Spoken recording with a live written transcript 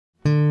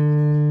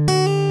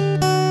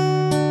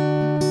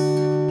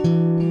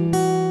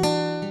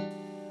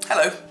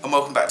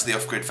the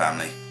Off-Grid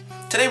family.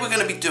 Today we're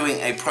going to be doing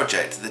a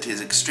project that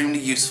is extremely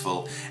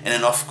useful in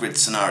an off-grid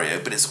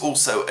scenario, but it's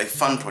also a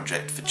fun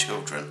project for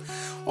children.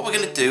 What we're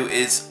going to do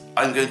is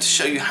I'm going to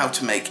show you how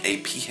to make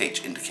a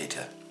pH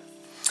indicator.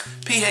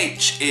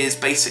 pH is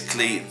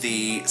basically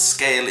the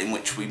scale in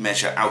which we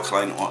measure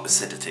alkaline or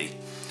acidity.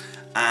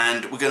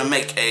 And we're going to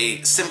make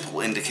a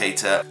simple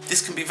indicator.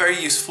 This can be very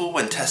useful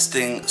when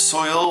testing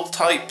soil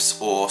types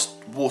or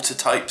water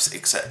types,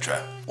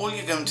 etc. All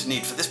you're going to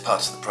need for this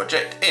part of the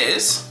project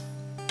is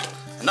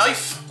a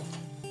knife,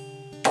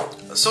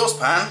 a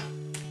saucepan,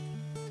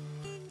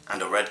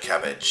 and a red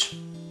cabbage.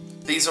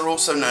 These are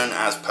also known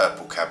as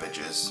purple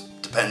cabbages,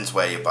 depends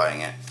where you're buying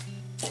it.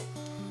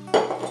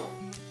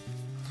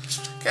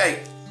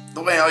 Okay,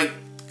 the way I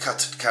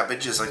cut a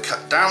cabbage is I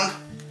cut down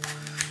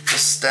the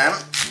stem .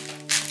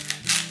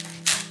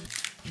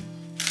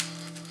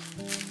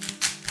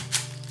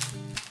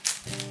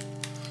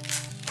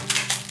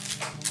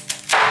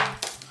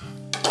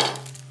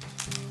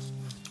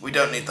 We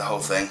don't need the whole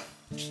thing.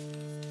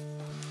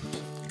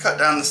 Cut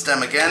down the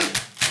stem again.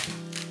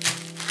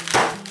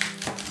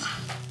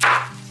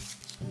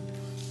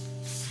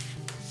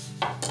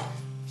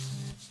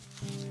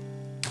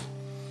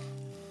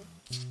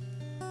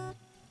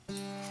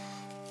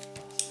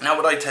 Now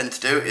what I tend to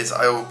do is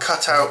I will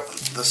cut out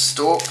the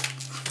stalk.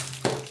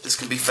 This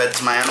can be fed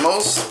to my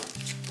animals.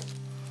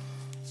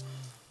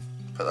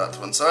 Put that to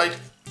one side.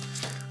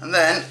 And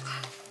then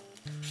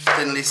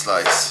thinly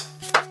slice.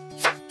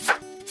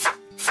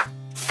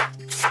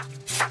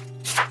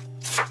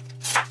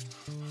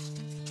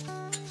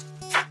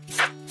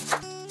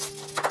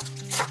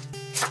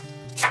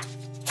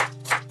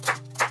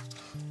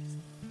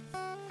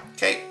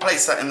 Okay,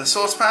 place that in the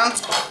saucepan.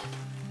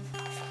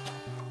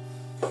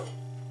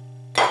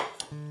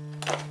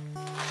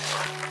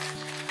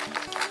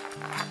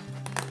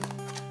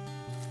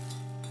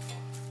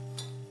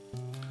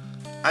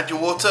 Add your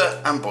water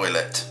and boil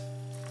it.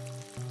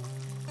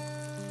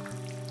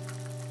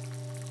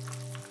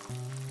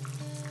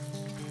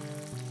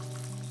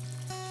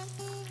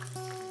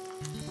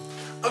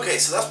 Okay,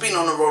 so that's been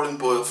on a rolling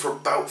boil for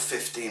about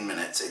 15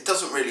 minutes. It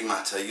doesn't really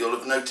matter. You'll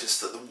have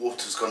noticed that the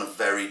water's gone a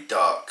very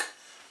dark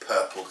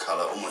purple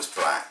colour, almost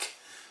black.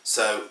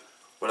 So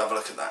we'll have a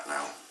look at that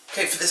now.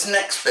 Okay, for this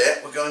next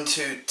bit we're going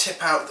to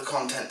tip out the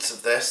contents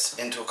of this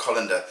into a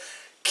colander.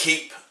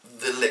 Keep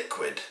the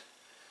liquid.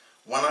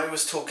 When I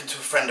was talking to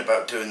a friend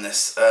about doing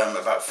this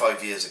about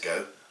 5 years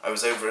ago, I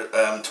was over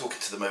talking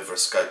to them over a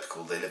Skype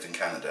call. They live in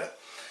Canada,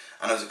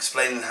 and I was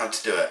explaining how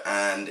to do it,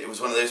 and it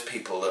was one of those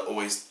people that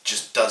always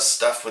just does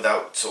stuff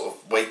without sort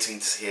of waiting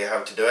to hear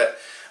how to do it,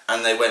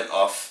 and they went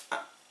off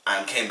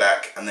and came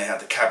back and they had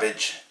the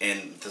cabbage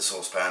in the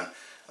saucepan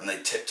and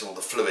they tipped all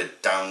the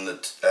fluid down the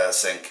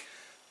sink.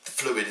 The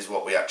fluid is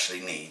what we actually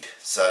need.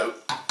 So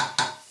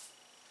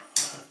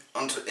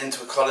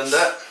into a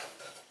colander.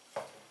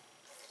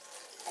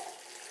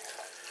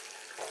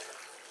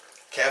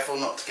 Careful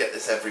not to get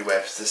this everywhere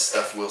because this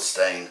stuff will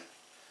stain.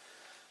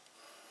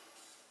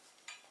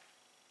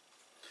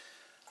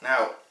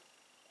 Now,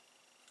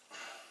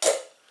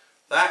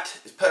 that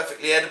is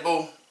perfectly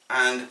edible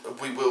and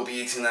we will be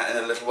eating that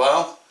in a little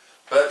while,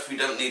 but we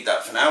don't need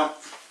that for now.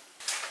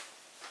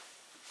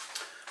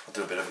 I'll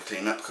do a bit of a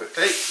clean up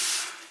quickly.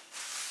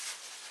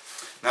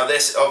 Now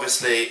this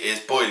obviously is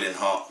boiling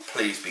hot,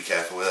 please be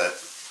careful with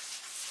it.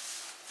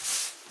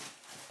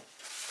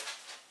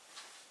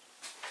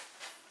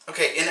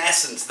 Okay, in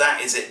essence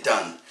that is it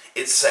done.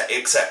 It's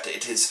except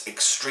it is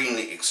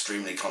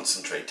extremely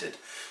concentrated.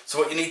 So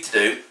what you need to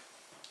do,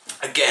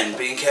 again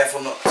being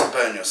careful not to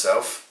burn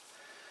yourself,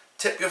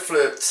 tip your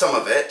fluid, some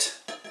of it,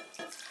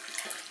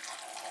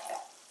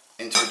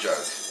 into a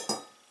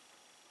jug.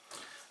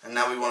 And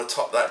now we want to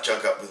top that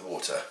jug up with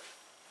water.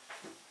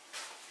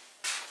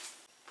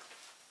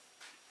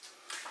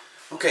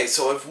 Okay,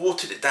 so I've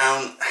watered it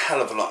down a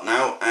hell of a lot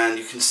now and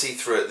you can see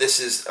through it. This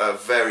is a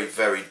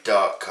very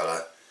dark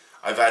colour.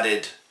 I've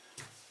added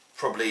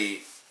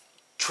probably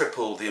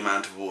triple the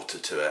amount of water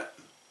to it,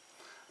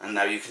 and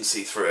now you can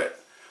see through it.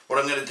 What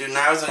I'm going to do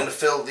now is I'm going to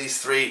fill these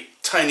 3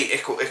 tiny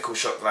ickle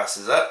shot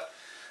glasses up,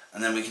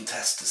 and then we can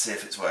test to see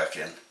if it's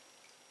working.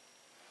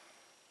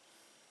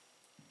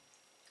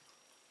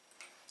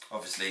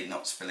 Obviously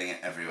not spilling it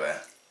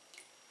everywhere.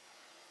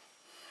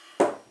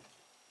 Okay,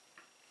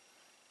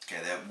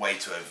 they're way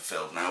too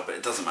overfilled now, but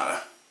it doesn't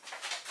matter.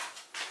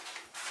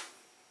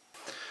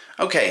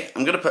 Okay,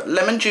 I'm going to put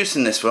lemon juice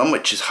in this one,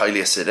 which is highly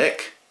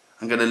acidic.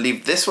 I'm going to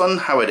leave this one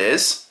how it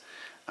is,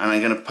 and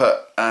I'm going to put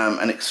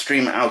an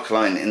extreme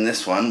alkaline in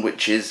this one,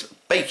 which is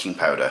baking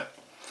powder.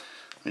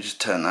 Let me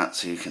just turn that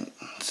so you can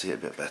see it a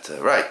bit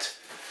better. Right,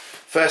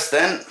 first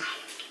then,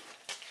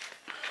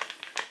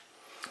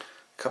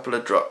 a couple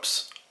of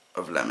drops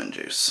of lemon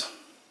juice.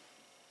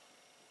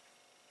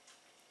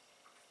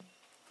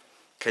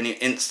 Can you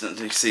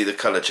instantly see the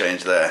colour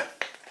change there?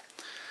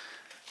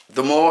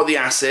 The more the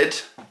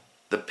acid,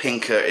 the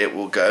pinker it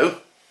will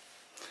go,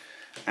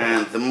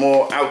 and the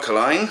more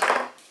alkaline.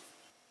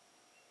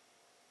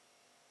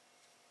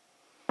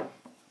 Let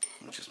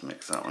me just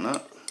mix that one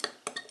up.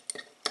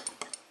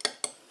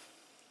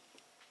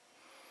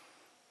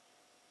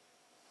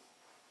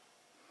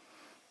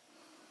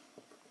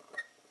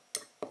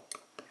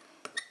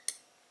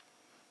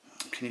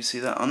 Can you see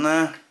that on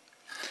there?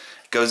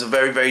 It goes a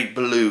very, very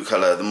blue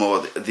colour the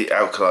more the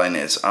alkaline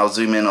is. I'll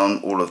zoom in on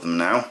all of them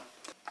now.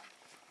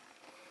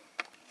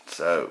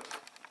 So,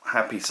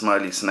 Happy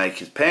Smiley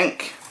Snake is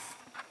pink.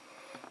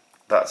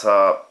 That's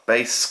our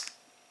base,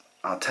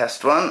 our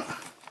test one.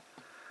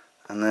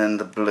 And then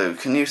the blue.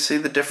 Can you see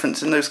the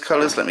difference in those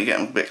colours? Let me get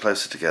them a bit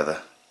closer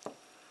together.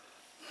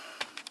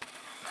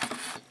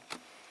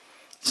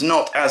 It's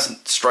not as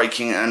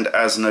striking and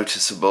as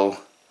noticeable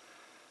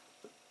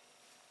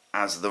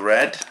as the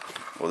red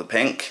or the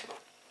pink,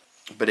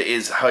 but it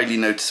is highly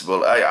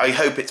noticeable. I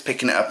hope it's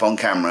picking it up on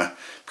camera,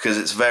 because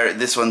it's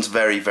this one's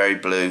very, very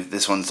blue,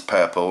 this one's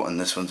purple, and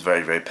this one's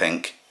very, very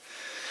pink.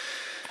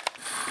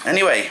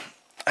 Anyway,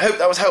 I hope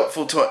that was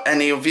helpful to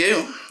any of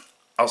you.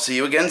 I'll see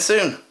you again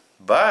soon.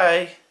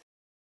 Bye.